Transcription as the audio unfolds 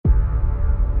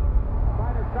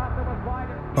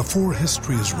Before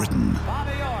history is written,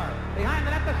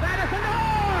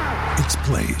 it's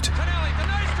played.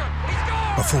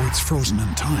 Before it's frozen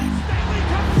in time,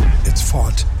 it's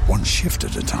fought one shift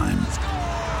at a time.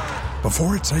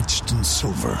 Before it's etched in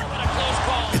silver,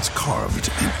 it's carved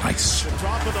in ice.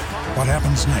 What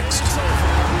happens next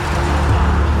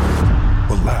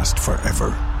will last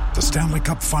forever. The Stanley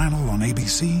Cup Final on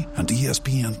ABC and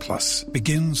ESPN Plus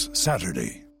begins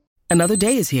Saturday. Another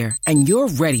day is here, and you're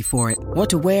ready for it. What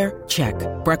to wear? Check.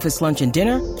 Breakfast, lunch, and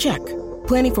dinner? Check.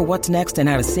 Planning for what's next and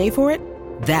how to save for it?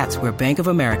 That's where Bank of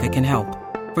America can help.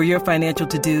 For your financial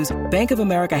to-dos, Bank of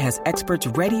America has experts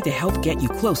ready to help get you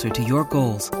closer to your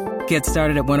goals. Get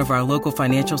started at one of our local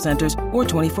financial centers or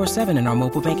 24/7 in our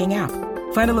mobile banking app.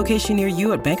 Find a location near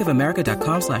you at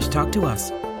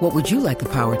bankofamerica.com/talktous. What would you like the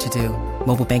power to do?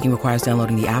 Mobile banking requires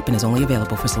downloading the app and is only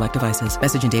available for select devices.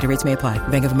 Message and data rates may apply.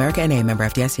 Bank of America N.A., member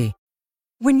FDIC.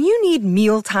 When you need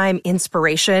mealtime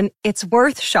inspiration, it's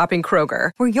worth shopping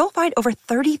Kroger, where you'll find over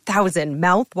 30,000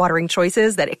 mouth-watering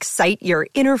choices that excite your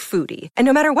inner foodie. And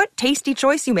no matter what tasty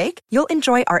choice you make, you'll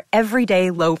enjoy our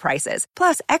everyday low prices,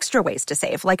 plus extra ways to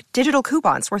save, like digital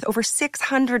coupons worth over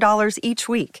 $600 each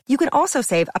week. You can also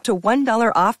save up to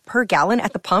 $1 off per gallon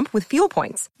at the pump with fuel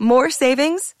points. More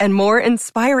savings and more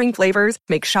inspiring flavors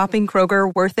make shopping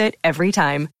Kroger worth it every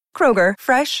time. Kroger,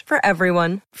 fresh for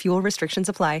everyone. Fuel restrictions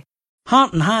apply.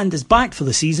 Heart and Hand is backed for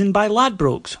the season by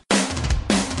Ladbrokes.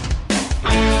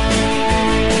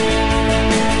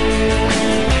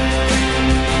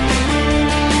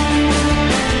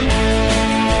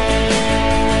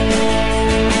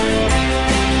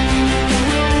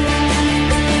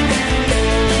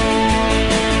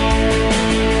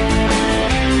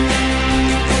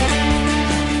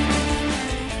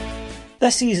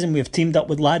 This season we've teamed up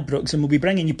with Ladbrokes and we'll be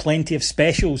bringing you plenty of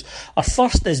specials. Our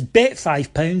first is bet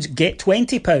 £5, get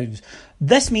 £20.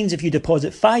 This means if you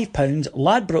deposit £5,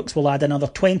 Ladbrokes will add another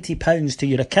 £20 to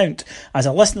your account. As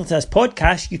a listener to this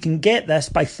podcast, you can get this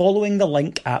by following the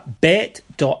link at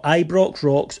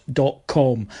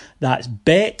bet.ibroxrocks.com. That's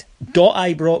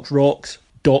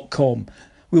bet.ibroxrocks.com.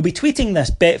 We'll be tweeting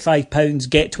this bet £5,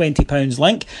 get £20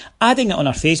 link, adding it on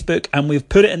our Facebook, and we've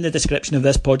put it in the description of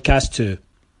this podcast too.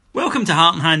 Welcome to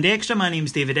Heart and Hand Extra. My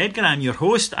name's David Edgar, I'm your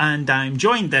host, and I'm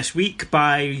joined this week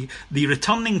by the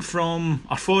returning from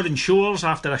our foreign shores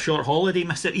after a short holiday,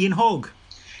 Mr. Ian Hogg.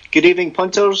 Good evening,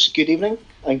 punters. Good evening.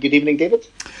 And good evening, David.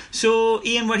 So,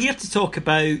 Ian, we're here to talk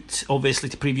about, obviously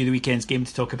to preview the weekend's game,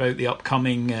 to talk about the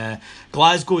upcoming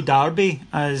Glasgow Derby,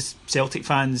 as Celtic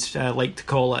fans like to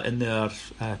call it in their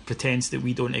pretence that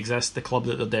we don't exist. The club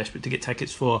that they're desperate to get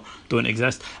tickets for don't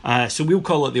exist. So we'll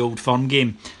call it the Old Firm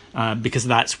game. Because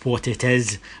that's what it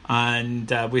is, and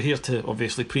we're here to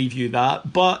obviously preview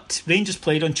that. But Rangers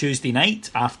played on Tuesday night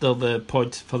after the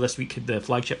pod for this week, the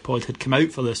flagship pod had come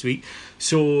out for this week,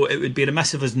 so it would be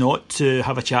remiss of us not to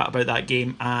have a chat about that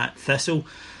game at Thistle.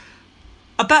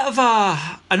 A bit of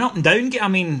an up and down game. I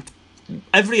mean,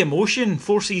 every emotion,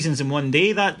 4 seasons in one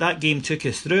day. That game took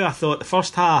us through. I thought the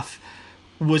first half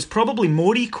was probably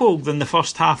more equal than the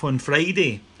first half on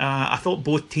Friday. I thought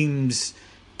both teams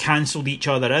cancelled each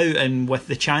other out, and with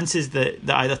the chances that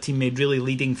either team made really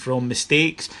leading from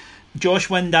mistakes. Josh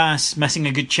Windass missing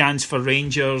a good chance for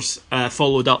Rangers,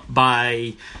 followed up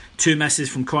by 2 misses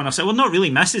from Connor. So, well, not really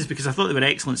misses, because I thought they were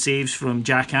excellent saves from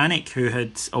Jack Anick, who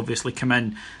had obviously come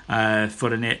in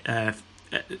for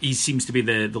he seems to be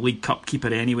the League Cup keeper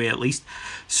anyway, at least.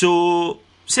 So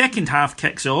second half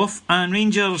kicks off and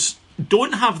Rangers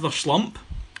don't have their slump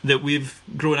that we've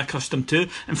grown accustomed to.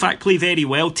 In fact, play very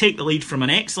well, take the lead from an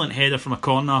excellent header from a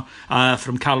corner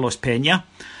from Carlos Peña.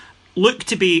 Look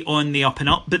to be on the up and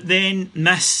up, but then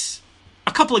miss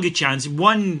a couple of good chances.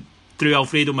 One through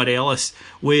Alfredo Morelos,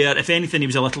 where if anything he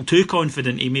was a little too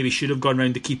confident. He maybe should have gone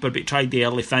round the keeper, but he tried the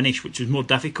early finish, which was more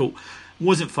difficult.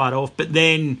 Wasn't far off, but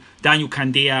then Daniel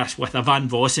Candeas with a Van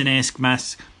Vossen-esque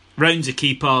miss, rounds the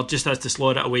keeper, just has to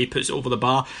slot it away, puts it over the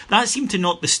bar. That seemed to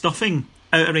knock the stuffing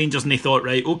out of Rangers, and they thought,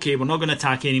 right, okay, we're not going to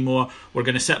attack anymore, we're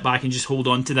going to sit back and just hold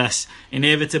on to this.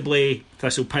 Inevitably,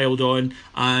 Thistle piled on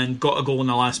and got a goal in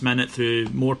the last minute through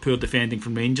more poor defending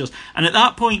from Rangers. And at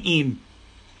that point, Ian,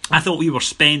 I thought we were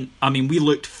spent. I mean, we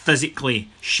looked physically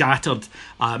shattered.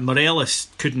 Morelos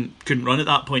couldn't run at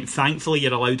that point. Thankfully,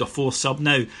 you're allowed a fourth sub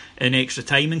now in extra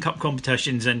time in cup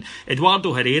competitions, and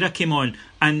Eduardo Herrera came on,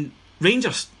 and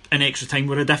Rangers in extra time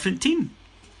were a different team.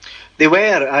 They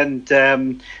were, and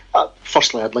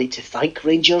firstly, I'd like to thank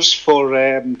Rangers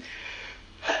for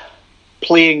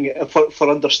playing, for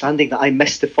understanding that I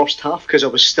missed the first half because I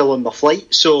was still on the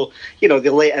flight. So, they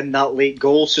let in that late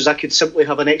goal so I could simply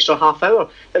have an extra half hour.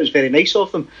 It was very nice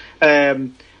of them.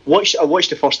 I watched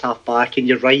the first half back, and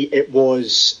you're right. It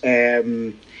was a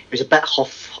bit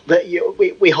huff.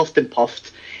 We huffed and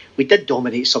puffed. We did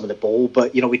dominate some of the ball,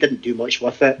 but we didn't do much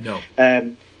with it. No.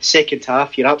 Second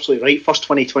half, you're absolutely right. First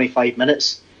 20-25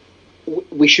 minutes,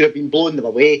 we should have been blowing them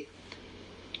away.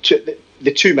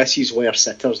 The two misses were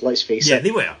sitters. Let's face it. Yeah,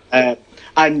 they were.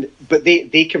 But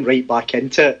they came right back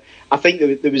into it. I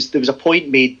think there was a point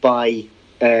made by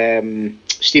Stephen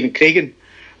Craigan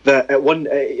that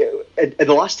in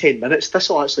the last 10 minutes,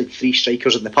 Thistle actually had 3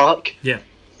 strikers in the park. Yeah.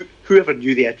 Whoever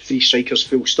knew they had 3 strikers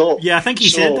full stop? Yeah, I think he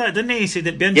said that, didn't he? He said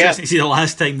it'd be interesting to see the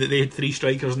last time that they had 3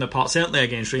 strikers in the park, certainly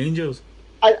against Rangers.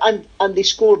 And they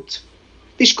scored.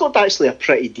 They scored actually a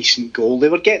pretty decent goal. They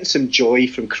were getting some joy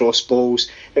from cross balls.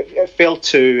 It fell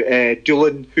to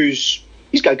Doolan, he's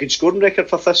got a good scoring record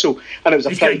for Thistle, and it was a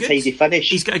pretty tidy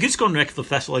finish. He's got a good scoring record for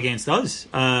Thistle against us.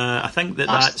 I think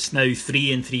that's now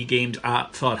 3 in 3 games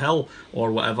at Firhill,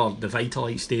 or whatever, the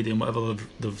Vitalite Stadium, whatever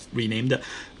they've renamed it.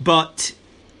 But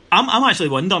I'm actually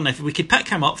wondering if we could pick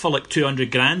him up for like 200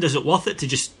 grand. Is it worth it to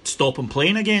just stop him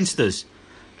playing against us?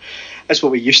 That's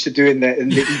what we used to do in the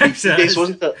EBT days,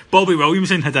 wasn't it? Bobby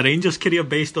Williamson had a Rangers career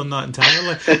based on that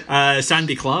entirely.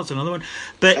 Sandy Clark's another one.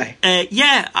 But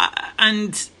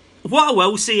and what I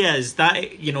will say is that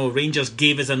Rangers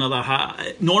gave us another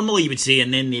normally you would say,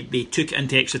 and then they took it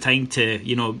into extra time to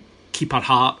keep our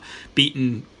heart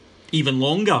beating even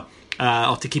longer,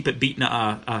 or to keep it beating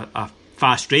at a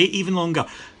fast rate even longer.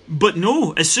 But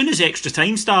no, as soon as extra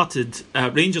time started,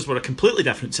 Rangers were a completely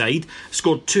different side.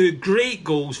 Scored 2 great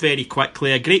goals very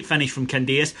quickly. A great finish from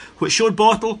Candeias, which showed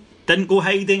Bottle didn't go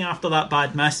hiding after that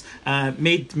bad miss.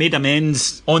 Made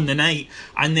amends on the night,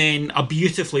 and then a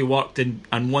beautifully worked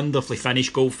and wonderfully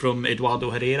finished goal from Eduardo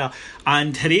Herrera.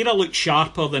 And Herrera looked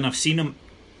sharper than I've seen him.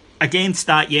 Against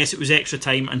that, yes, it was extra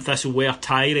time and Thistle were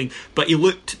tiring, but he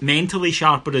looked mentally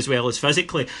sharper as well as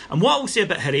physically. And what I'll say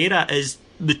about Herrera is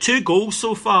the 2 goals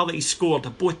so far that he's scored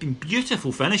have both been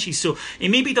beautiful finishes. So he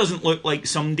maybe doesn't look like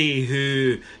somebody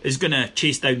who is going to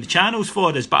chase down the channels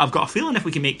for us, but I've got a feeling if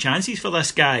we can make chances for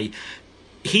this guy,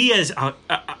 he is a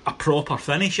proper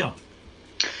finisher.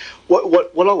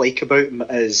 What I like about him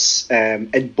is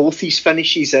in both his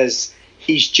finishes is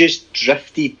he's just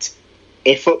drifted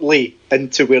effortlessly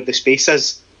into where the space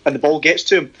is and the ball gets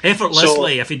to him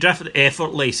effortlessly. If he drifted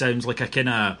effortlessly, sounds like a kind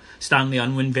of Stanley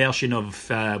Unwin version of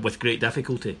with great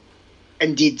difficulty.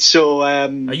 Indeed. So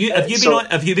have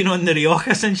you been on the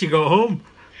Rioja since you got home?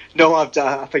 No,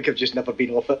 I think I've just never been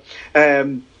off it.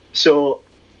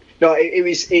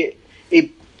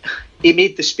 He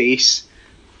made the space.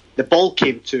 The ball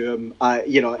came to him.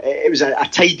 It was a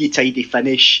tidy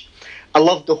finish. I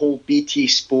love the whole BT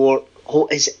Sport.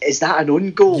 Is that an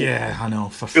own goal? Yeah, I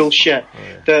know. Bullshit.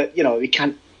 That we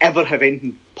can't ever have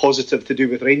anything positive to do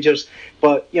with Rangers.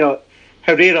 But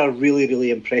Herrera really,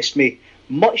 really impressed me.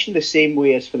 Much in the same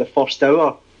way as for the first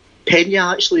hour,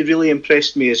 Pena actually really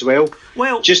impressed me as well.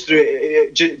 Well, just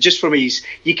from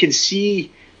you can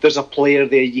see there's a player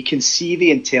there. You can see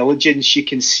the intelligence. You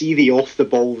can see the off the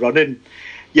ball running.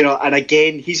 And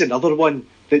again, he's another one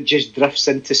that just drifts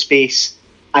into space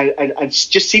and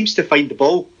just seems to find the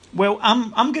ball. Well,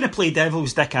 I'm going to play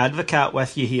devil's dick advocate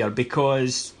with you here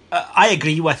because I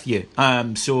agree with you.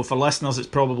 So for listeners, it's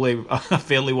probably a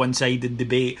fairly one-sided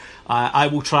debate. I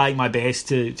will try my best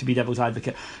to be devil's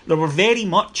advocate. There were very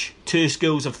much 2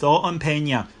 schools of thought on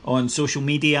Pena on social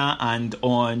media and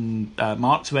on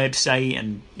Mark's website,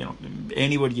 and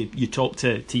anywhere you talk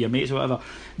to your mates or whatever.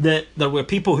 That there were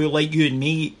people who, like you and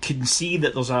me, can see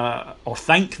that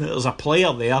think that there's a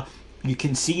player there. You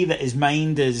can see that his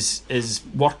mind is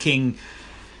working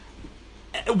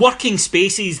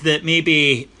spaces that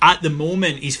maybe at the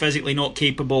moment he's physically not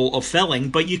capable of filling,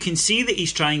 but you can see that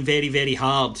he's trying very, very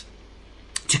hard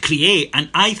to create. And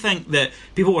I think that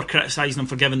people were criticising him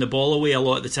for giving the ball away a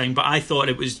lot of the time, but I thought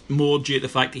it was more due to the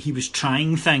fact that he was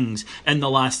trying things in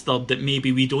the last third that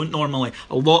maybe we don't normally.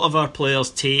 A lot of our players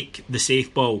take the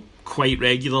safe ball quite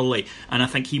regularly, and I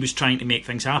think he was trying to make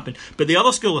things happen. But the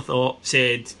other school of thought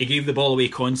said he gave the ball away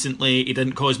constantly, he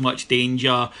didn't cause much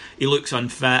danger, he looks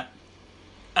unfit.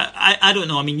 I don't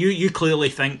know. I mean, you clearly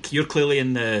think you're clearly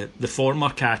in the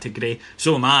former category.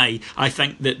 So am I. I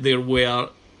think that there were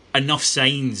enough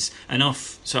signs,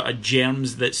 enough sort of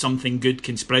germs that something good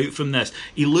can sprout from this.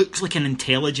 He looks like an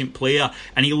intelligent player,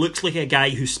 and he looks like a guy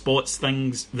who spots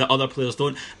things that other players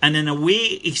don't. And in a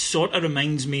way, he sort of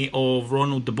reminds me of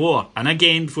Ronald De Boer. And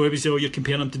again, before we say, you're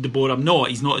comparing him to De Boer, I'm not.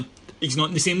 He's not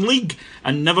in the same league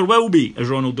and never will be as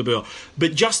Ronald De Boer.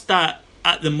 But just that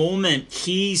at the moment,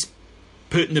 he's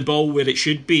putting the ball where it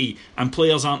should be, and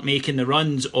players aren't making the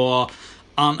runs or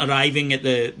aren't arriving at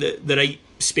the right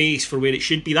space for where it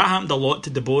should be. That happened a lot to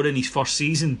De Boer in his first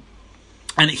season.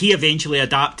 And he eventually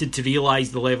adapted to realise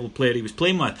the level of player he was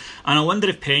playing with. And I wonder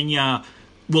if Peña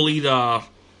will either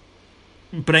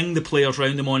bring the players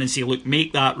round him on and say, look,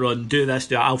 make that run, do this,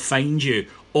 do that, I'll find you.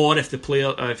 Or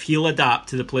if he'll adapt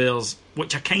to the players,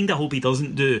 which I kind of hope he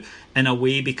doesn't do in a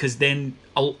way, because then,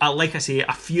 like I say,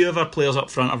 a few of our players up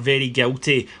front are very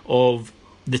guilty of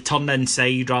the turn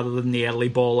inside rather than the early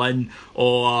ball in,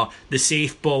 or the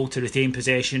safe ball to retain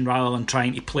possession rather than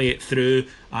trying to play it through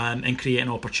and create an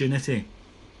opportunity.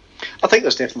 I think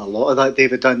there's definitely a lot of that,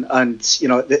 David, and you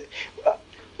know,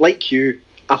 like you,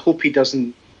 I hope he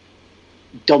doesn't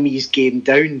dumb his game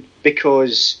down,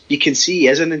 because you can see he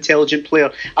is an intelligent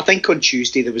player. I think on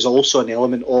Tuesday there was also an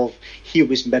element of he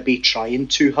was maybe trying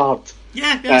too hard.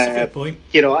 Yeah, that's a fair point.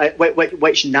 You know,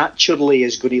 which naturally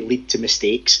is going to lead to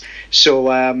mistakes. So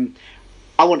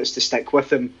I want us to stick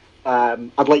with him.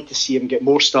 I'd like to see him get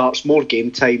more starts, more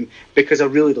game time, because I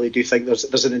really, really do think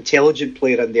there's an intelligent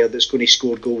player in there that's going to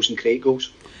score goals and create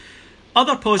goals.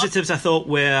 Other positives I thought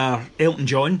were Elton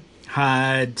John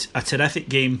had a terrific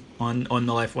game on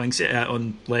the left wing,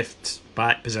 on left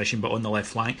back position, but on the left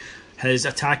flank. His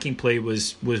attacking play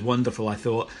was wonderful, I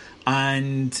thought.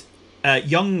 And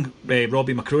young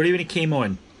Robbie McCrory, when he came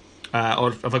on,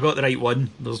 or have I got the right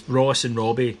one? There's Ross and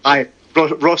Robbie. Aye.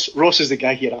 Ross is the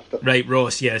guy here after. Right,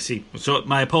 Ross, yeah, see. So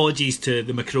my apologies to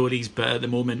the McCrorys, but at the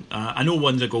moment, I know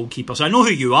one's a goalkeeper, so I know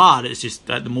who you are, it's just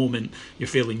at the moment you're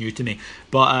fairly new to me.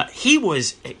 But he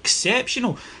was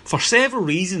exceptional for several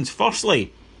reasons.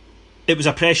 Firstly, it was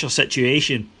a pressure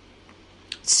situation.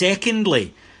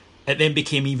 Secondly, it then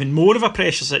became even more of a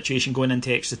pressure situation going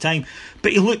into extra time.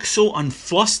 But he looked so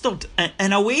unflustered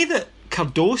in a way that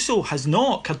Cardoso has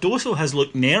not. Cardoso has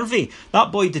looked nervy.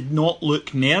 That boy did not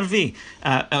look nervy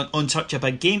on such a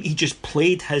big game. He just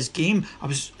played his game. I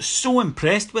was so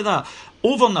impressed with that.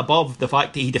 Over and above the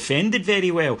fact that he defended very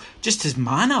well, just his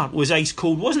manner was ice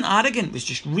cold. Wasn't arrogant, was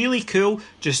just really cool.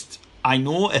 Just, I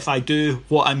know if I do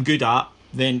what I'm good at,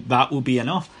 then that will be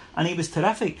enough. And he was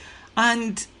terrific.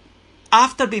 And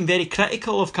after being very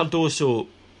critical of Cardoso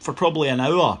for probably an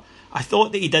hour, I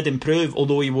thought that he did improve,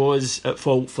 although he was at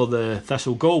fault for the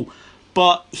Thistle goal.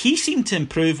 But he seemed to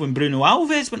improve when Bruno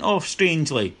Alves went off,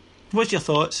 strangely. What's your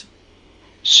thoughts?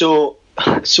 So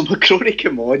McCrory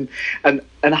came on, and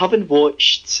having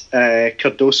watched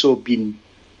Cardoso being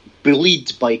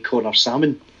bullied by Connor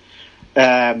Salmon,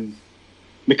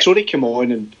 McCrory came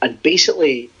on and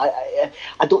basically,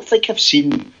 I don't think I've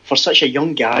seen, for such a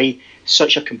young guy,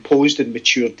 such a composed and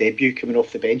mature debut coming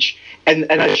off the bench. And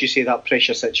as you say, that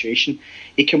pressure situation.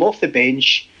 He came off the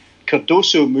bench,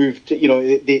 Cardoso moved,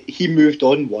 he moved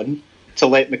on one to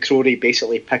let McCrory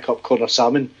basically pick up Connor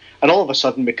Salmon. And all of a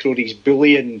sudden, McCrory's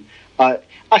bullying a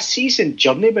seasoned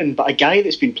journeyman, but a guy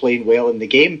that's been playing well in the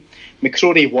game.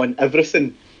 McCrory won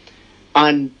everything.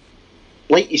 And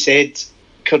like you said,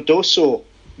 Cardoso,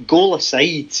 goal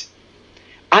aside,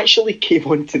 actually came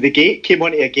onto a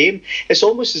game. It's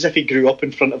almost as if he grew up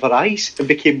in front of our eyes and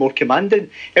became more commanding.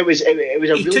 It was a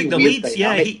really weird took the leads,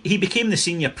 dynamic. Yeah. He became the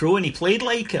senior pro and he played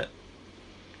like it.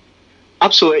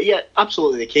 Absolutely, yeah,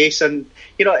 absolutely the case. And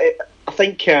I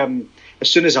think as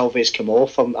soon as Alves came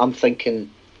off, I'm thinking,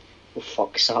 oh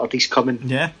fuck, Saturday's coming.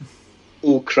 Yeah.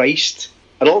 Oh Christ!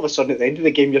 And all of a sudden, at the end of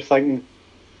the game, you're thinking,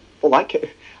 well,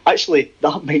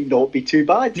 that might not be too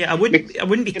bad. Yeah, I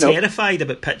wouldn't be terrified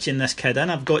about pitching this kid in,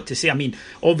 I've got to say. I mean,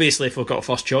 obviously, if we've got a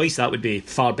first choice, that would be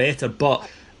far better. But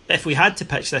if we had to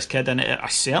pitch this kid in, I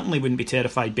certainly wouldn't be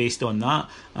terrified based on that.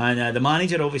 And the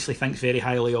manager obviously thinks very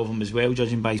highly of him as well,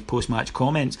 judging by his post-match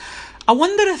comments. I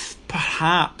wonder if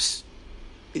perhaps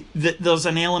there's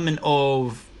an element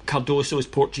of Cardoso's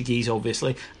Portuguese,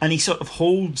 obviously, and he sort of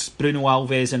holds Bruno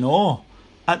Alves in awe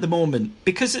at the moment,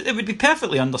 because it would be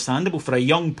perfectly understandable for a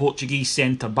young Portuguese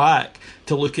centre-back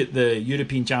to look at the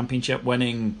European Championship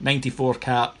winning 94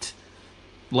 capped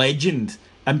legend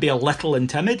and be a little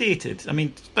intimidated. I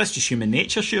mean, that's just human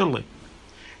nature, surely.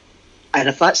 And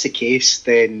if that's the case,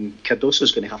 then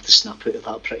Cardoso's going to have to snap out of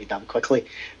that pretty damn quickly.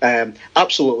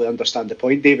 Absolutely understand the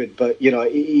point, David, but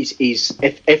he's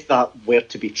if that were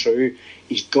to be true,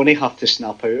 he's going to have to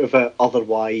snap out of it.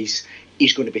 Otherwise,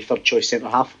 he's going to be third choice centre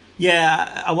half.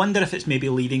 Yeah, I wonder if it's maybe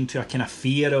leading to a kind of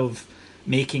fear of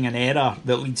making an error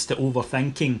that leads to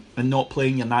overthinking and not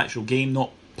playing your natural game,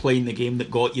 not playing the game that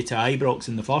got you to Ibrox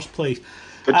in the first place.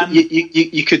 But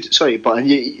you could, sorry, but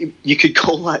you could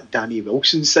call that Danny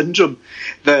Wilson syndrome.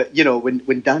 That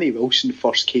when Danny Wilson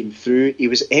first came through, he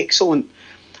was excellent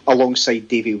alongside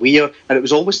Davy Weir, and it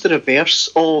was almost the reverse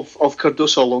of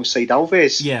Cardoso alongside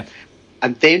Alves. Yeah,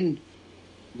 and then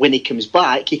when he comes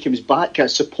back a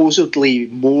supposedly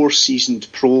more seasoned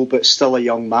pro, but still a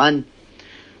young man.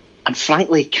 And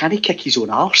frankly, can he kick his own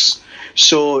arse?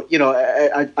 So, you know,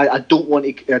 I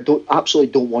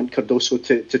absolutely don't want Cardoso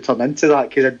to turn into that,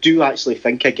 because I do actually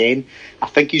think, again, I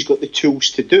think he's got the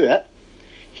tools to do it.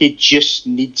 He just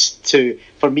needs to,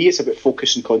 for me, it's about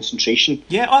focus and concentration.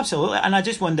 Yeah, absolutely. And I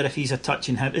just wonder if he's a touch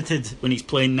inhibited when he's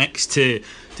playing next to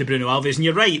Bruno Alves. And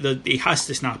you're right, that he has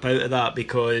to snap out of that,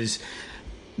 because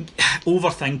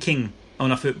overthinking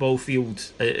on a football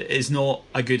field is not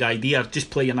a good idea.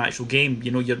 Just play your natural game. You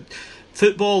know, your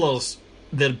footballers,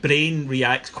 their brain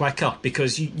reacts quicker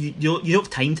because you don't have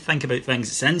time to think about things.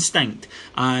 It's instinct,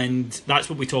 and that's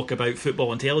what we talk about,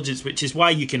 football intelligence, which is why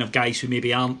you can have guys who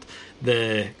maybe aren't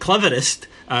the cleverest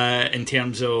in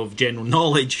terms of general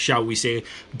knowledge, shall we say,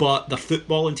 but their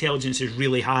football intelligence is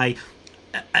really high.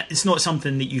 It's not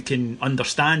something that you can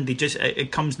understand.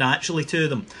 It comes naturally to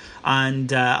them,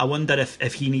 and I wonder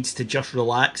if he needs to just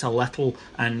relax a little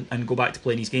and go back to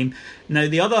playing his game. Now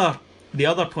the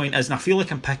other point is, and I feel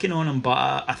like I'm picking on him,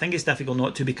 but I think it's difficult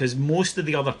not to, because most of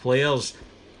the other players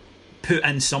put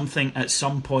in something at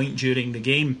some point during the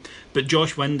game, but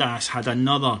Josh Windass had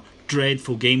another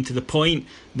dreadful game, to the point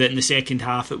that in the second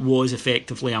half it was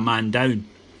effectively a man down,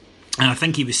 and I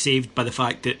think he was saved by the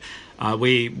fact that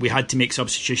we had to make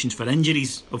substitutions for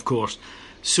injuries, of course.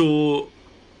 So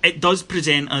it does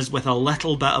present us with a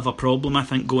little bit of a problem, I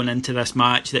think, going into this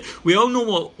match. That we all know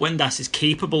what Windass is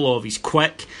capable of. He's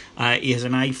quick, he has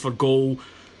an eye for goal,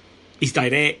 he's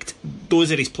direct.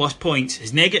 Those are his plus points.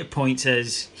 His negative points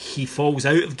is he falls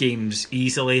out of games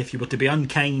easily. If you were to be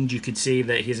unkind, you could say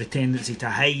that he has a tendency to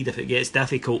hide if it gets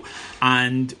difficult.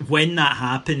 And when that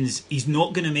happens, he's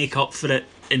not going to make up for it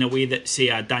in a way that, say,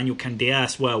 a Daniel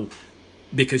Candeas will,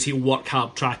 because he'll work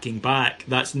hard tracking back.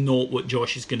 That's not what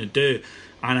Josh is going to do.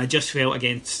 And I just felt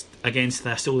against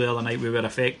Thistle the other night, we were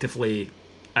effectively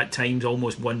at times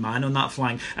almost one man on that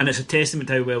flank, and it's a testament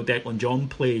to how well Declan John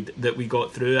played that we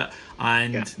got through it.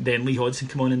 And then Lee Hodgson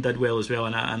came on and did well as well,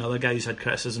 and another guy who's had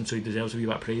criticism, so he deserves a wee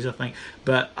bit of praise, I think.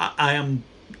 But I am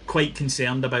quite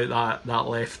concerned about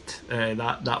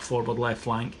that forward left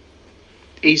flank.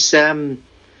 He's watching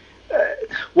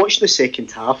the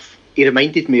second half, he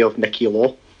reminded me of Nicky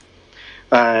Law,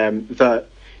 that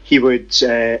he would,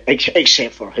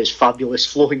 except for his fabulous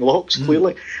flowing locks,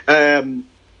 clearly,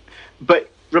 but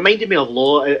reminded me of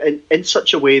Law in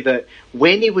such a way that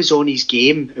when he was on his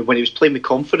game and when he was playing with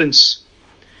confidence,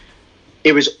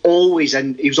 he was always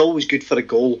good for a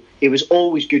goal. He was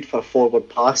always good for a forward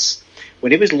pass.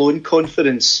 When he was low in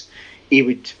confidence, he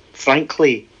would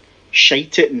frankly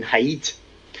shite it and hide.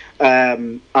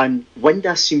 And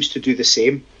Windass seems to do the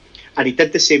same, and he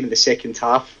did the same in the second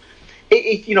half.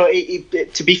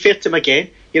 To be fair to him again,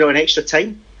 in extra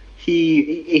time,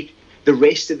 the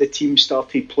rest of the team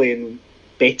started playing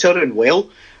better and well,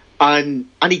 and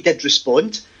he did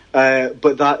respond.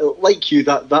 But that, like you,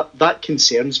 that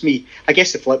concerns me. I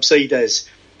guess the flip side is,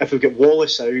 if we get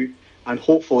Wallace out and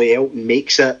hopefully Elton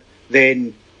makes it,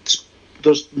 then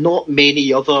there's not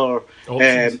many other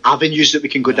avenues that we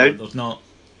can go down. There's not.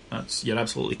 You're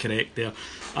absolutely correct there,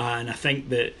 and I think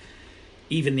that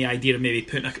even the idea of maybe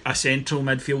putting a central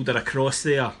midfielder across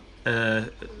there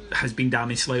has been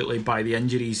damaged slightly by the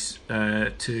injuries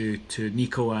to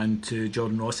Nico and to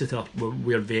Jordan Rossiter.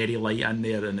 We're very light in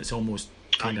there, and it's almost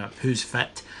kind of who's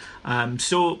fit.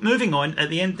 So moving on, at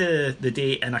the end of the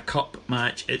day, in a cup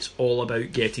match, it's all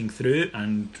about getting through,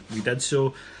 and we did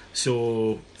so.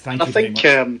 So thank you very much.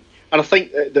 And I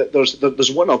think that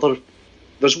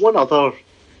there's one other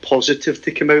positive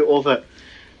to come out of it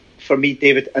for me,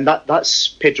 David, and that's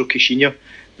Pedro Caixinha.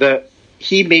 That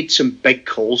he made some big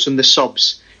calls in the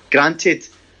subs. Granted,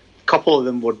 a couple of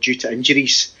them were due to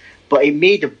injuries, but he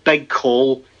made a big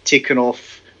call taking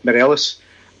off Morelos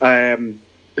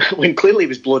when clearly he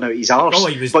was blown out his arse. Oh,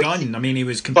 he was done. I mean, he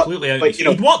was completely out.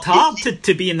 He'd worked hard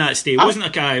to be in that state. It wasn't a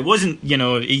guy. It wasn't,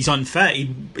 he's unfit.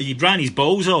 He ran his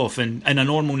balls off, and in a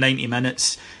normal 90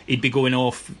 minutes, he'd be going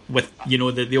off with,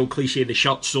 the old cliche, the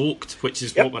shirt soaked, which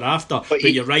is what we're after. But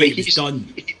you're right, he was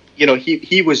done.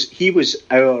 He was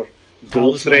our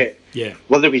goal threat. Yeah.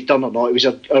 Whether he's done or not, it was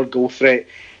our goal threat.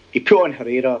 He put on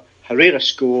Herrera. Herrera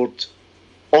scored.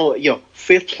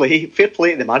 Fair play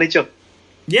to the manager.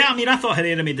 Yeah, I mean, I thought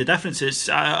Herrera made the difference.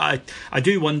 I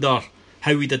do wonder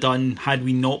how we'd have done had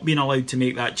we not been allowed to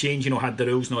make that change, had the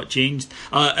rules not changed.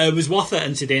 It was worth it,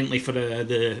 incidentally, for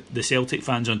the Celtic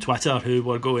fans on Twitter who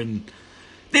were going,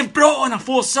 they've brought on a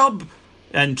fourth sub.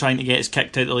 and trying to get us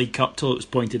kicked out of the League Cup till it was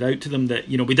pointed out to them that,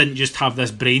 you know, we didn't just have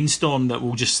this brainstorm that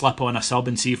we'll just slip on a sub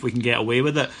and see if we can get away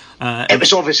with it. It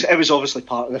was obviously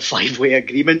part of the 5-way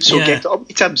agreement, so get it up,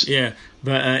 Tims. Yeah,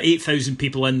 but 8,000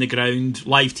 people in the ground,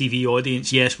 live TV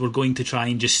audience, yes, we're going to try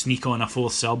and just sneak on a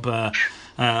fourth sub.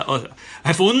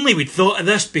 If only we'd thought of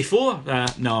this before.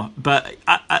 No, but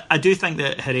I do think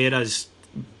that Herrera's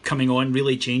coming on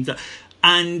really changed it.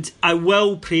 And I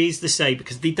will praise the side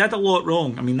because they did a lot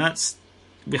wrong. I mean,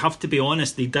 we have to be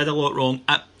honest, they did a lot wrong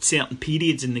at certain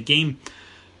periods in the game,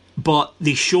 but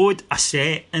they showed a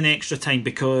set in extra time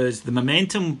because the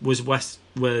momentum was with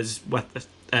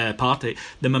the party.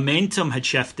 The momentum had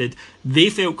shifted.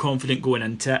 They felt confident going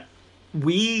into it.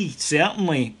 We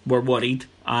certainly were worried,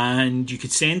 and you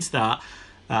could sense that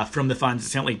from the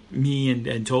fans. Certainly me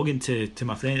and talking to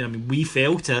my friend, I mean, we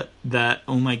felt it, that,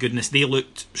 oh my goodness, they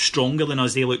looked stronger than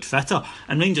us, they looked fitter,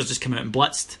 and Rangers just came out and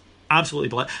blitzed. Absolutely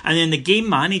blitzed. And then the game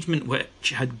management,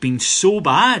 which had been so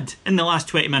bad in the last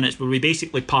 20 minutes, where we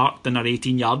basically parked in our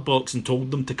 18-yard box and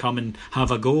told them to come and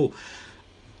have a go.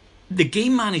 The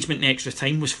game management in extra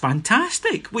time was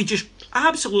fantastic. We just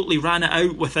absolutely ran it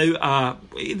out without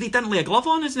they didn't lay a glove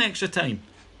on us in extra time.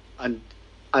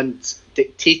 And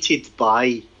dictated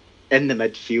by, in the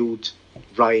midfield,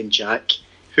 Ryan Jack,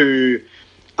 who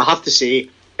I have to say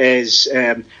is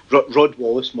Rod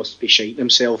Wallace must be shiting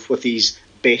himself with his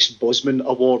best Bosman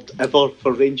award ever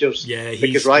for Rangers. Yeah,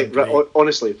 because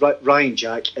honestly, Ryan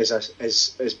Jack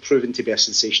is proven to be a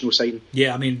sensational sign.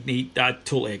 Yeah, I mean, I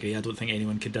totally agree. I don't think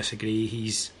anyone could disagree.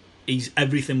 He's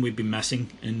everything we've been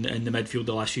missing in the midfield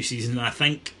the last few seasons, and I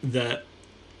think that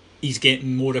he's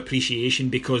getting more appreciation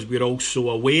because we're all so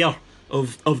aware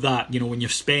of that. You know, when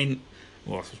you've spent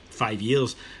 5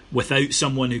 years without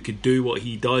someone who could do what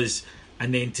he does,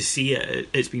 and then to see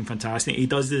it's been fantastic. He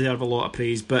does deserve a lot of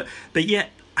praise, but yet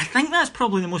I think that's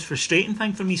probably the most frustrating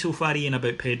thing for me so far, Ian,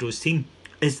 about Pedro's team,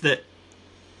 is that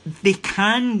they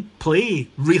can play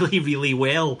really, really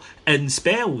well in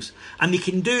spells, and they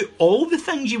can do all the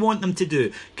things you want them to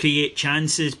do: create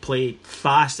chances, play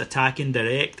fast, attacking,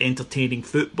 direct, entertaining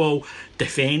football,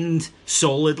 defend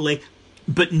solidly,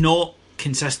 but not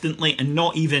consistently, and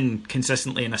not even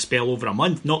consistently in a spell over a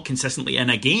month, not consistently in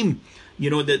a game. You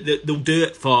know, they'll do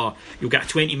it for, you'll get a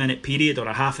 20-minute period or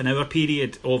a half an hour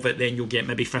period of it, then you'll get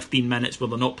maybe 15 minutes where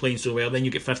they're not playing so well, then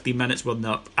you get 15 minutes where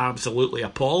they're absolutely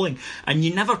appalling, and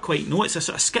you never quite know. It's a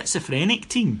sort of schizophrenic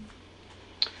team.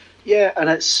 Yeah, and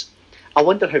I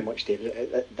wonder how much,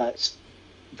 David,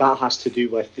 that has to do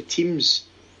with the team's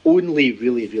only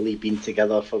really been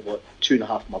together for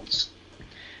 2.5 months.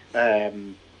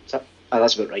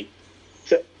 That's about right.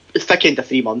 Thick end of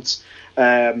 3 months.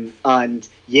 And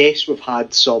yes, we've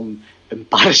had some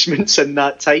embarrassments in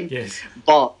that time. Yes.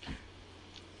 But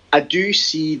I do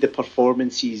see the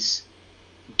performances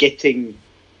getting,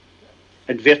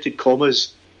 inverted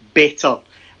commas, better.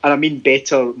 And I mean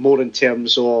better more in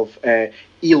terms of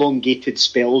elongated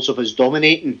spells of us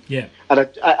dominating. Yeah. And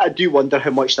I do wonder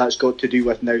how much that's got to do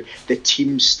with now the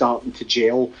team's starting to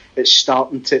gel. They're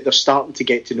starting to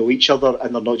get to know each other,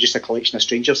 and they're not just a collection of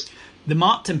strangers. The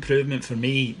marked improvement for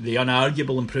me, the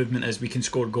unarguable improvement, is we can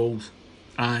score goals.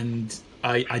 And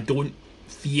I don't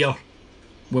fear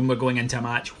when we're going into a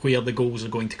match where the goals are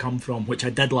going to come from, which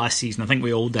I did last season. I think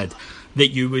we all did. That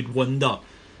you would wonder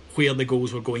where the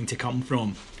goals were going to come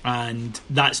from. And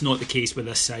that's not the case with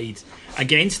this side.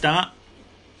 Against that,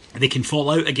 they can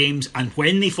fall out of games, and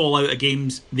when they fall out of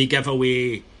games, they give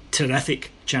away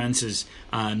terrific chances,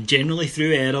 generally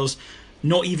through errors,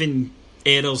 not even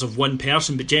errors of one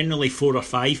person, but generally 4 or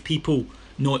 5 people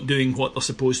not doing what they're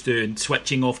supposed to and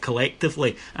switching off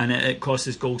collectively, and it costs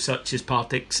us goals such as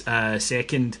Partick's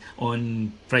second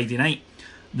on Friday night,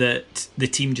 that the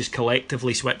team just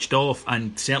collectively switched off,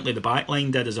 and certainly the back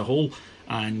line did as a whole,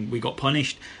 and we got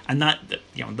punished. And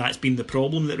that's been the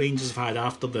problem that Rangers have had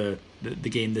after the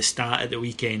game. The start at the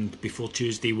weekend before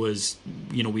Tuesday was,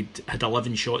 we'd had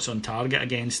 11 shots on target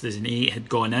against us and 8 had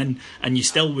gone in, and you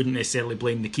still wouldn't necessarily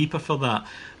blame the keeper for that,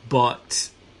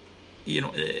 but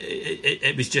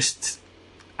it was just,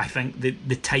 I think,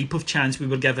 the type of chance we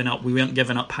were giving up. We weren't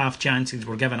giving up half chances,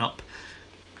 we're giving up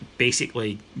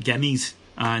basically gimmies,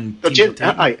 and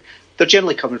they're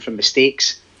generally coming from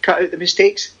mistakes. Cut out the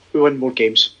mistakes, we win more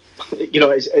games.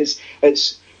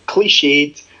 It's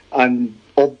cliched and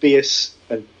obvious,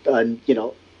 and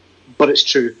but it's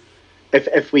true.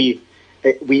 If we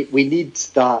need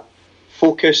that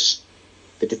focus,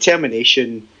 the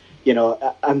determination,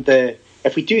 and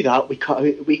if we do that, we cut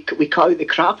out the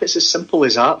crap. It's as simple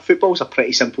as that. Football's a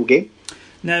pretty simple game.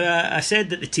 Now, I said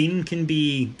that the team can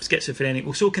be schizophrenic.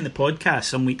 Well, so can the podcast.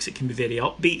 Some weeks it can be very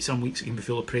upbeat. Some weeks it can be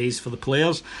full of praise for the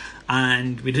players.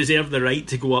 And we deserve the right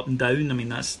to go up and down. I mean,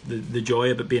 that's the joy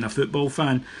about being a football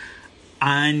fan.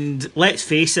 And let's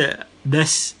face it,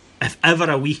 this, if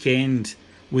ever a weekend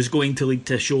was going to lead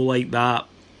to a show like that,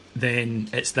 then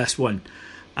it's this one.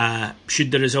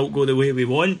 Should the result go the way we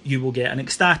want, you will get an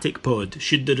ecstatic pod.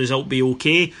 Should the result be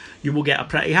okay, you will get a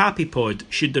pretty happy pod.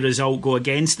 Should the result go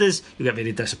against us, you'll get a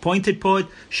very disappointed pod.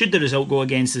 Should the result go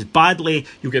against us badly,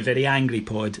 you'll get a very angry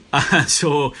pod.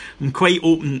 So I'm quite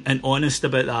open and honest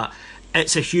about that.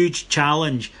 It's a huge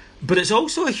challenge, but it's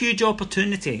also a huge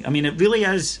opportunity. I mean, it really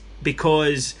is,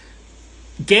 because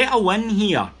get a win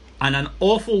here and an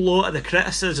awful lot of the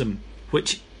criticism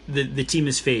which the team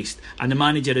has faced and the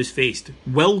manager has faced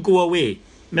will go away,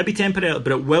 maybe temporarily,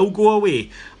 but it will go away,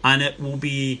 and it will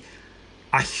be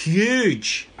a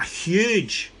huge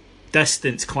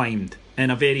distance climbed in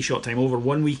a very short time, over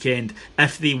one weekend,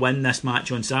 if they win this match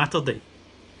on Saturday.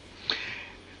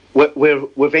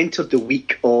 We've entered the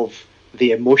week of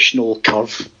the emotional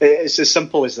curve. It's as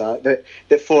simple as that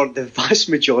for the vast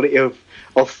majority of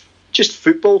just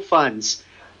football fans,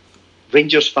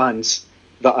 Rangers fans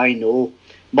that I know,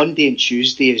 Monday and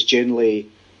Tuesday is generally,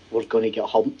 we're going to get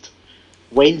humped.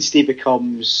 Wednesday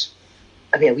becomes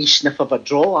a wee sniff of a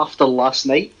draw after last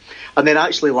night. And then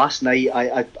actually last night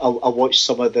I watched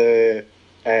some of the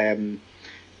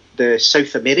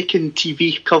South American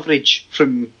TV coverage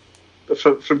from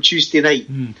Tuesday night,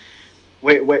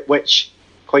 which,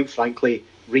 quite frankly,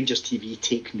 Rangers TV,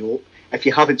 take note. If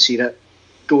you haven't seen it,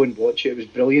 go and watch it. It was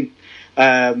brilliant.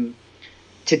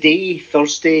 Today,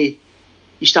 Thursday,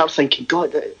 you start thinking,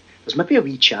 God, there's maybe a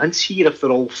wee chance here if they're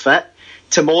all fit.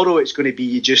 Tomorrow it's going to be,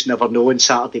 you just never know, and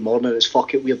Saturday morning it's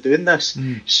fuck it, we're doing this.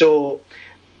 So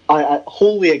I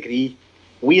wholly agree.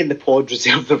 We in the pod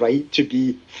reserve the right to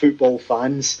be football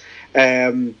fans.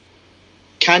 Can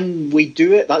we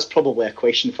do it? That's probably a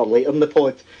question for later in the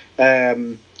pod.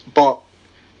 But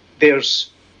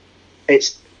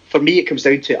for me, it comes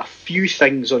down to a few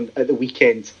things at the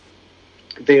weekend.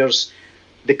 There's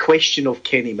the question of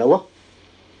Kenny Miller.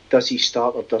 Does he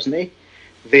start or doesn't he?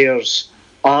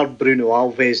 Are Bruno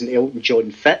Alves and Elton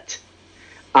John fit?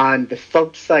 And the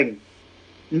third thing,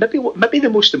 maybe the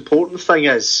most important thing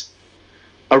is,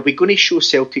 are we going to show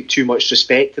Celtic too much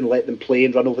respect and let them play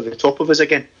and run over the top of us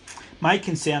again? My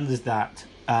concern is that.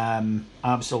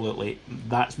 Absolutely.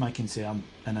 That's my concern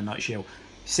in a nutshell.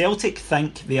 Celtic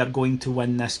think they are going to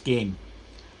win this game.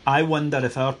 I wonder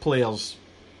if our players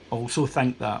also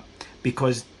think that,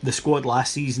 because the squad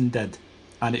last season did,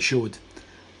 and it showed.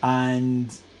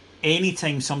 And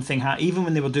anytime something even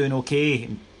when they were doing okay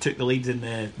and took the lead in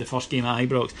the first game at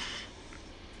Ibrox,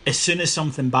 as soon as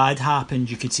something bad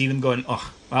happened, you could see them going,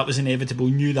 oh, that was inevitable,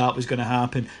 knew that was going to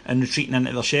happen, and retreating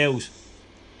into their shells.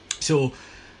 So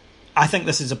I think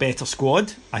this is a better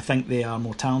squad. I think they are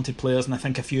more talented players, and I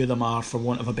think a few of them are, for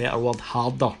want of a better word,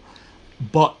 harder.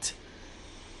 But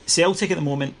Celtic at the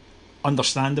moment,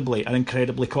 understandably, are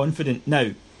incredibly confident.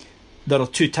 Now, there are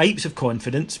two types of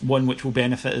confidence, one which will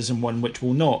benefit us and one which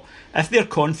will not. If their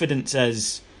confidence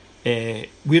is,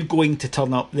 we're going to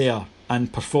turn up there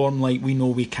and perform like we know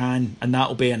we can, and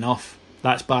that'll be enough,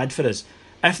 that's bad for us.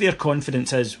 If their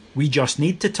confidence is, we just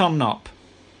need to turn up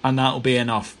and that'll be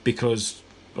enough because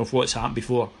of what's happened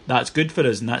before, that's good for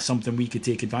us, and that's something we could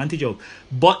take advantage of.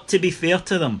 But to be fair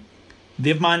to them,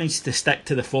 they've managed to stick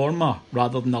to the former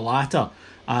rather than the latter,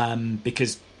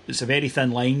 because it's a very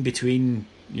thin line between,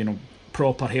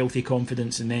 proper healthy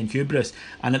confidence and then hubris,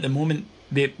 and at the moment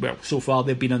so far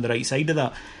they've been on the right side of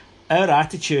that. Our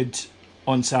attitude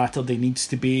on Saturday needs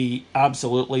to be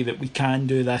absolutely that we can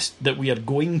do this, that we are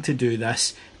going to do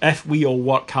this if we all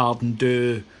work hard and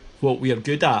do what we are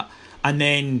good at. And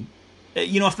then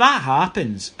if that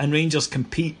happens and Rangers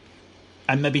compete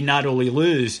and maybe narrowly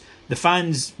lose, the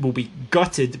fans will be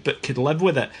gutted but could live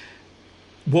with it.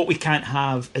 What we can't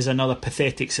have is another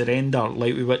pathetic surrender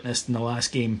like we witnessed in the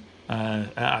last game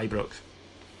at Ibrox.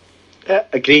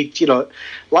 Agreed.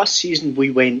 Last season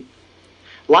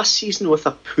with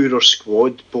a poorer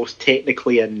squad, both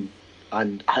technically and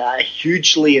a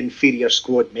hugely inferior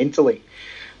squad mentally.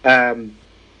 When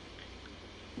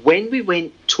we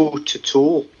went toe to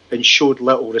toe and showed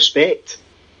little respect,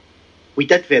 we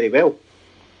did very well.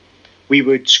 We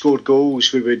would score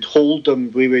goals, we would hold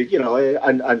them, we would,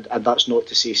 and that's not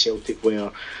to say Celtic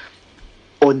were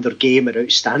on their game and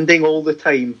outstanding all the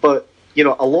time, but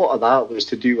a lot of that was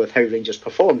to do with how Rangers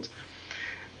performed.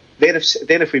 Then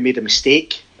if we made a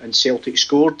mistake and Celtic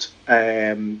scored,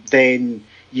 then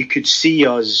you could see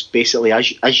us basically,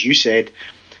 as you said,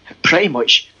 pretty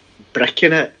much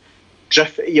bricking it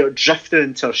drifting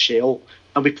into our shell,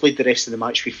 and we played the rest of the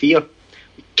match with fear.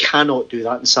 We cannot do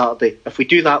that on Saturday. If we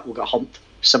do that, we'll get humped.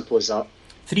 Simple as that.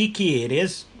 Three key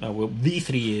areas, the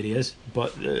three areas,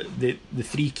 but the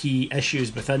three key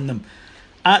issues within them.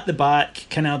 At the back,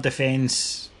 can our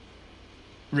defence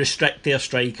restrict their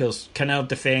strikers? Can our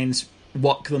defence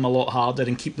work them a lot harder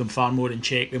and keep them far more in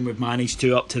check than we've managed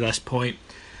to up to this point?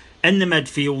 In the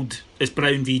midfield, it's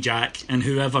Brown v Jack, and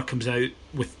whoever comes out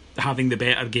with having the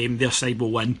better game, their side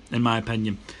will win, in my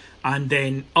opinion. And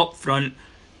then up front,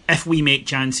 if we make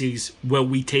chances, will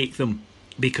we take them?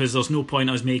 Because there's no point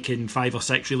us making 5 or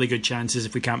 6 really good chances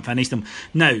if we can't finish them.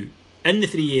 Now, in the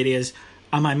three areas,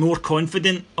 am I more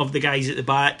confident of the guys at the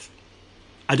back?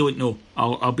 I don't know.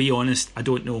 I'll be honest, I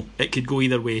don't know. It could go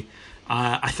either way.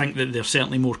 I think that they're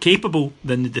certainly more capable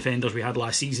than the defenders we had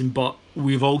last season, but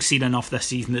we've all seen enough this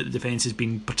season that the defence has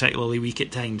been particularly weak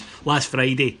at times. Last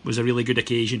Friday was a really good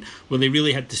occasion where they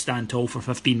really had to stand tall for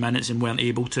 15 minutes and weren't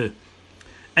able to.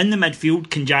 In the midfield,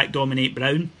 can Jack dominate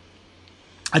Brown?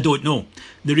 I don't know.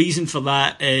 The reason for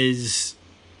that is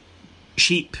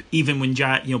Sheep, even when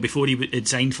Jack, before he had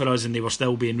signed for us and they were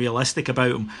still being realistic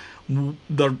about him,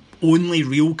 their only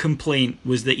real complaint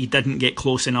was that he didn't get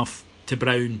close enough to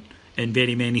Brown in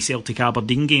very many Celtic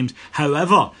Aberdeen games.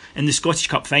 However, in the Scottish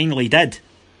Cup final he did,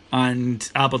 and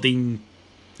Aberdeen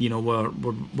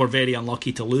were very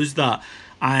unlucky to lose that,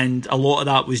 and a lot of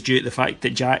that was due to the fact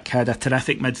that Jack had a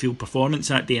terrific midfield performance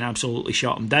that day and absolutely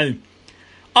shut him down.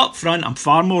 Up front, I'm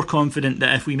far more confident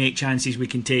that if we make chances we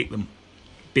can take them,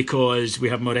 because we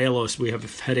have Morelos, we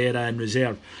have Herrera in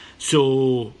reserve.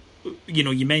 So,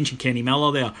 you mentioned Kenny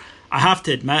Miller there. I have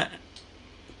to admit,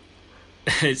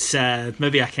 it's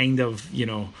maybe a kind of,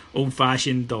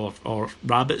 old-fashioned or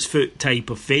rabbit's foot type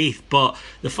of faith, but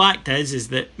the fact is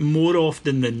that more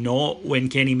often than not, when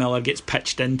Kenny Miller gets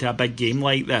pitched into a big game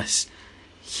like this,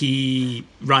 he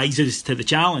rises to the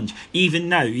challenge. Even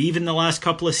now, even the last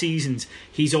couple of seasons,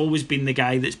 he's always been the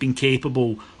guy that's been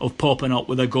capable of popping up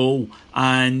with a goal,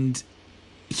 and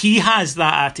he has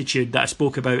that attitude that I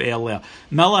spoke about earlier.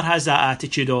 Miller has that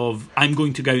attitude of, I'm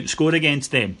going to go out and score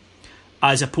against them,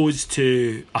 as opposed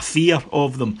to a fear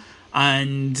of them.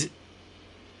 And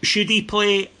should he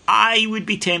play? I would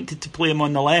be tempted to play him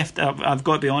on the left. I've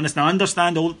got to be honest. Now, I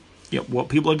understand what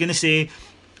people are going to say.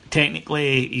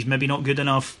 Technically, he's maybe not good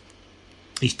enough.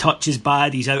 His touch is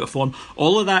bad. He's out of form.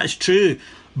 All of that is true.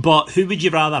 But who would you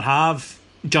rather have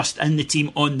just in the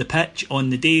team on the pitch on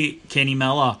the day, Kenny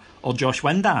Miller or Josh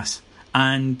Windass?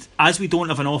 And as we don't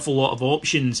have an awful lot of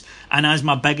options, and as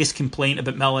my biggest complaint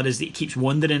about Miller is that he keeps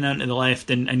wandering into the left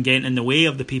and getting in the way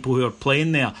of the people who are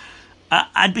playing there,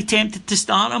 I'd be tempted to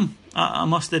start him, I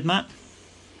must admit.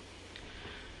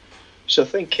 So I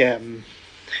think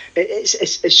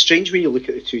it's strange when you look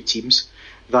at the two teams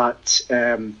that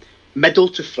middle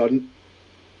to front,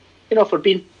 if we're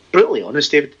being brutally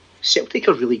honest, David, Celtic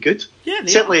are really good. Yeah,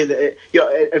 they certainly.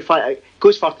 Are. In fact, it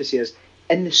goes far to say is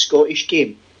in the Scottish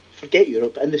game. Forget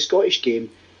Europe. In the Scottish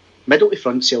game, middle to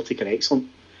front, Celtic are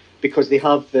excellent because they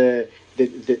have the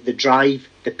drive,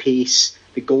 the pace,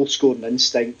 the goal scoring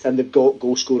instinct, and they've got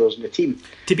goal scorers in the team.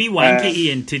 To be wanky,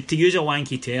 Ian, to use a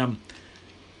wanky term,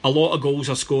 a lot of goals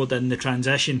are scored in the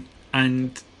transition,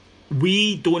 and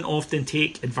we don't often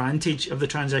take advantage of the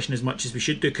transition as much as we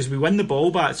should do because we win the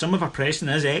ball back. Some of our pressing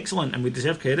is excellent, and we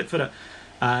deserve credit for it.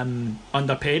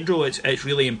 Under Pedro, it's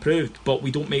really improved, but we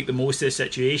don't make the most of the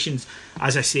situations.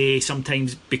 As I say,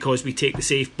 sometimes because we take the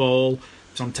safe ball,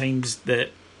 sometimes that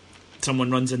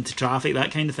someone runs into traffic, that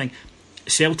kind of thing.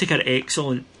 Celtic are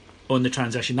excellent on the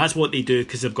transition. That's what they do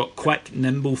because they've got quick,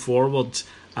 nimble forwards,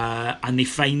 and they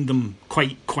find them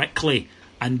quite quickly,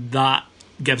 and that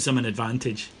gives them an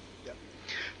advantage.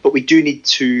 But we do need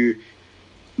to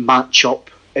match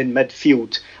up in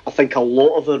midfield. I think a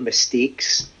lot of our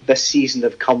mistakes this season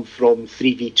have come from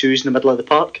 3v2s in the middle of the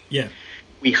park. Yeah.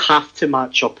 We have to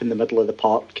match up in the middle of the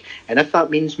park. And if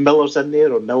that means Miller's in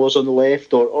there or Miller's on the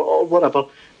left or whatever,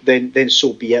 then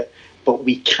so be it. But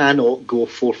we cannot go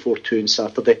 4-4-2 on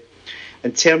Saturday.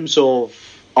 In terms of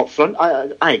up front,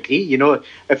 I agree.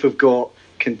 If we've got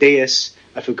Candeas,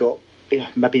 if we've got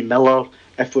maybe Miller,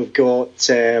 if we've got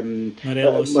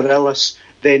Morelos,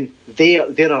 then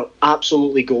there are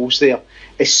absolutely goals there,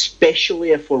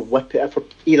 especially if we're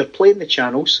either playing the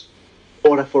channels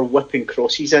or if we're whipping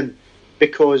crosses in.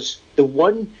 Because the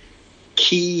one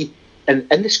key, in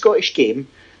the Scottish game,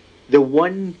 the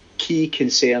one key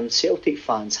concern Celtic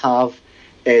fans have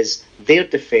is their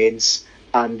defence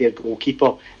and their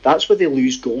goalkeeper. That's where they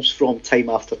lose goals from time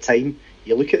after time.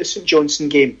 You look at the St Johnstone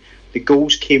game, the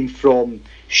goals came from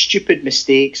stupid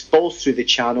mistakes, balls through the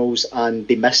channels, and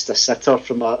they missed a sitter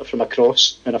from a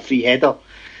cross and a free header.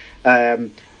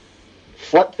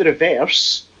 Flip the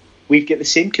reverse, we've got the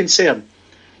same concern.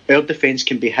 Our defence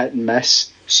can be hit and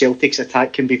miss. Celtic's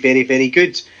attack can be very, very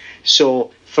good.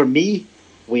 So for me,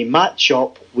 we match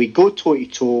up, we go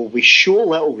toe-to-toe, we show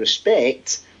little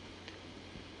respect,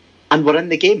 and we're in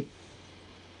the game.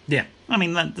 Yeah, I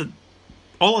mean,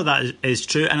 all of that is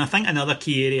true. And I think another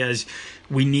key area is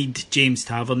we need James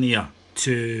Tavernier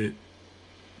to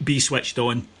be switched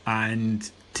on and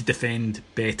to defend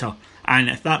better. And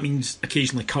if that means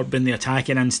occasionally curbing the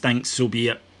attacking instincts, so be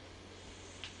it.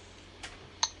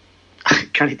 I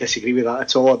can't disagree with that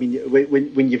at all. I mean,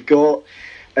 when you've got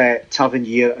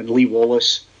Tavernier and Lee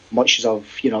Wallace, much as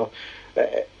I've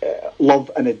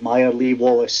love and admire Lee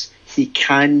Wallace, he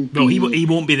can be... Well, he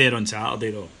won't be there on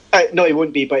Saturday, though. No, he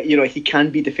won't be, but he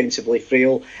can be defensively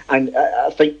frail, and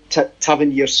I think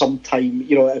Tavernier sometime,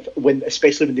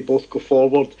 especially when they both go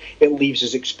forward, it leaves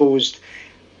us exposed.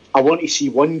 I want to see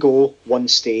one go, one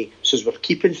stay, so as we're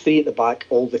keeping three at the back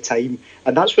all the time,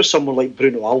 and that's where someone like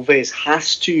Bruno Alves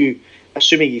has to,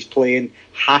 assuming he's playing,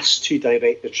 has to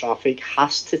direct the traffic,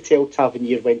 has to tell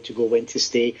Tavernier when to go, when to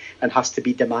stay, and has to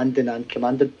be demanding and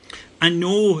commanding. I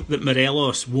know that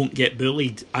Morelos won't get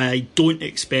bullied. I don't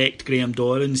expect Graham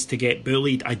Dorrans to get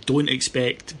bullied. I don't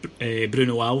expect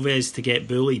Bruno Alves to get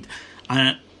bullied.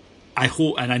 And I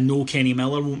hope, and I know Kenny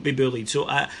Miller won't be bullied. So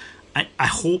I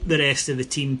hope the rest of the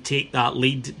team take that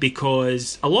lead,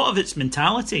 because a lot of it's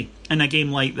mentality in a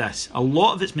game like this. A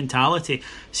lot of it's mentality.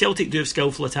 Celtic do have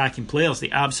skillful attacking players.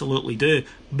 They absolutely do.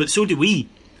 But so do we.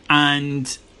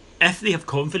 And if they have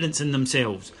confidence in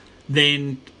themselves,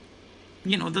 then...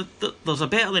 there's a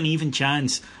better than even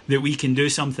chance that we can do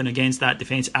something against that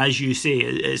defence. As you say,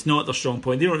 it's not their strong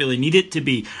point. They don't really need it to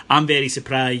be. I'm very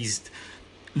surprised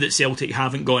that Celtic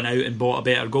haven't gone out and bought a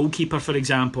better goalkeeper, for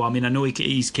example. I mean, I know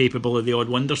he's capable of the odd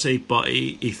wonder save, but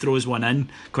he throws one in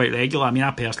quite regularly. I mean,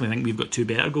 I personally think we've got two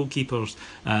better goalkeepers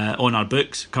on our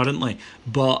books currently,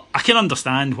 but I can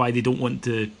understand why they don't want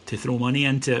to throw money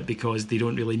into it, because they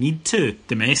don't really need to,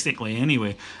 domestically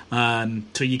anyway.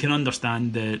 So you can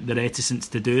understand the reticence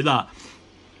to do that.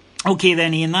 Okay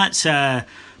then, Ian, that's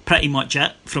pretty much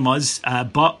it from us,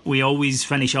 but we always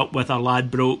finish up with our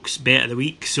Ladbrokes bet of the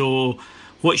week. So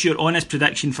what's your honest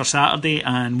prediction for Saturday,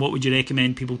 and what would you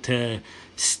recommend people to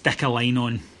stick a line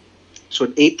on? So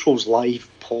in April's live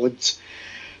pods,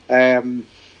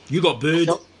 you got booed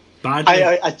badly.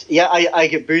 I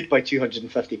get booed by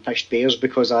 250 pished bears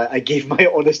because I gave my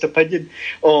honest opinion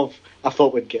of I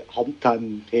thought we'd get humped,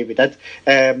 and hey, we did.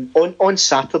 On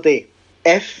Saturday,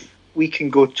 if we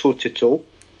can go toe to toe,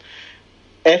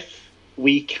 if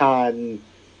we can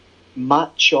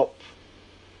match up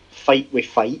fight with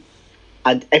fight,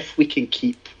 and if we can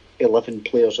keep 11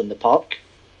 players in the park,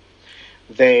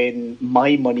 then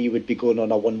my money would be going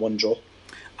on a 1-1 draw.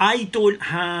 I don't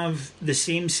have the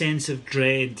same sense of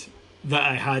dread that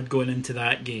I had going into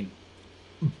that game,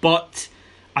 but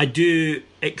I do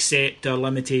accept our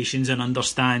limitations and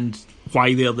understand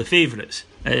why they're the favourites.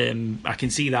 I can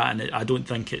see that, and I don't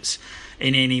think it's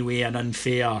in any way an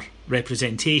unfair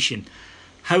representation.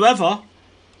 However,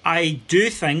 I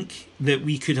do think that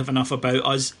we could have enough about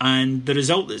us, and the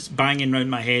result that's banging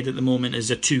round my head at the moment is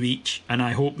a 2 each, and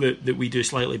I hope that we do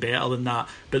slightly better than that,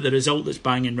 but the result that's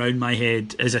banging round my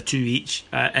head is a 2 each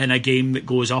in a game that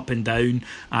goes up and down,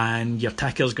 and your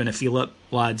ticker's going to feel it,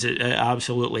 lads. It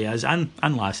absolutely is, and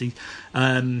lassies.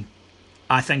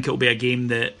 I think it'll be a game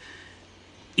that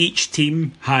each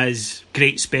team has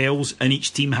great spells and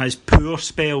each team has poor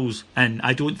spells, and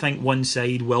I don't think one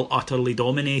side will utterly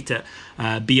dominate it,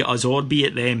 be it us or be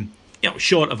it them,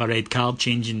 short of a red card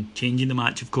changing the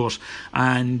match, of course.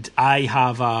 And I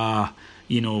have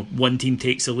one team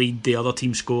takes the lead, the other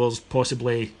team scores,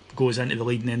 possibly goes into the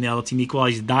lead, and then the other team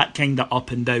equalises. That kind of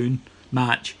up and down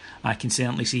match I can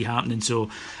certainly see happening. So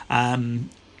 2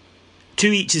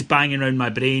 each is banging around my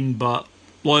brain, but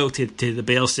loyalty to the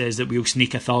Bears says that we'll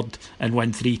sneak a third and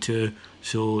win 3-2.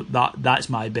 So that's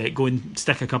my bet. Go and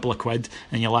stick a couple of quid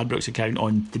in your Ladbrokes account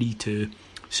on 3-2.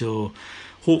 So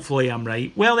hopefully I'm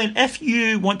right. Well then, if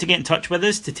you want to get in touch with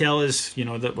us to tell us,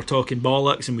 that we're talking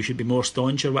bollocks and we should be more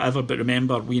staunch or whatever, but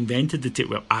remember, I invented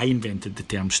the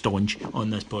term staunch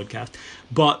on this podcast.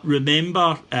 But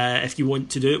remember, if you want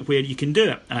to do it, where you can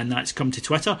do it, and that's come to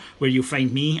Twitter, where you'll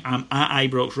find me. I'm at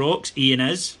IbroxRocks. Ian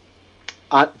is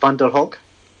at Vanderhog,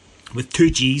 with 2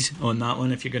 G's on that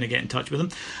one if you're going to get in touch with them.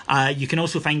 You can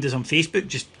also find us on Facebook.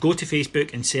 Just go to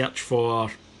Facebook and search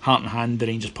for Heart and Hand, the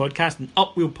Rangers podcast, and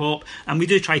up we'll pop. And we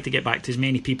do try to get back to as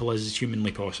many people as is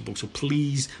humanly possible, so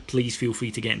please feel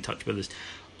free to get in touch with us.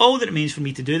 All that remains for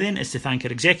me to do then is to thank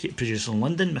our executive producer in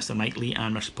London, Mr. Mike Lee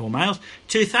and Mr. Paul Miles,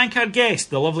 to thank our guest,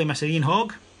 the lovely Mr. Ian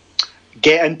Hogg.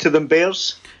 Get into them,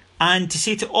 Bears. And to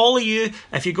say to all of you,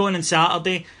 if you're going on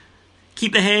Saturday,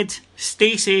 keep the head,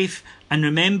 stay safe, and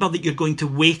remember that you're going to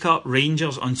wake up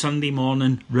Rangers on Sunday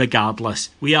morning regardless.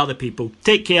 We are the people.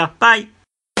 Take care. Bye.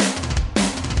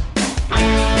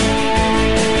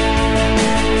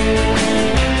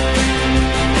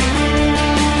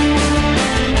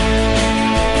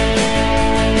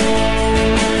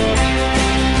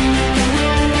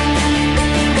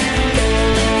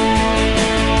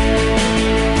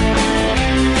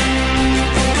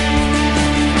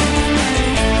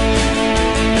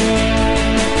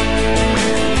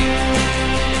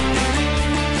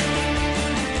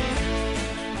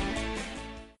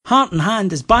 Heart and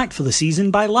Hand is backed for the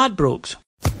season by Ladbrokes.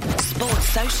 Sports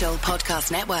Social Podcast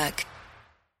Network.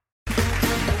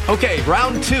 Okay,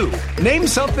 round 2. Name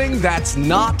something that's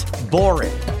not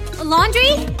boring. A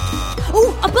laundry?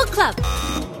 Ooh, a book club.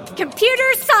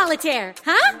 Computer solitaire,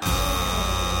 huh?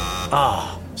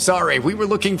 Ah, sorry, we were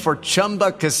looking for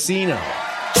Chumba Casino.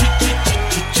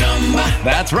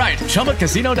 That's right,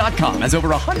 ChumbaCasino.com has over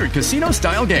 100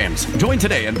 casino-style games. Join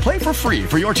today and play for free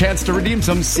for your chance to redeem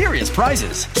some serious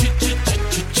prizes.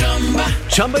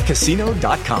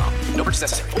 ChumbaCasino.com. No purchase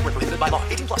necessary. Void where prohibited by law.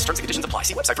 18+ terms and conditions apply.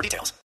 See website for details.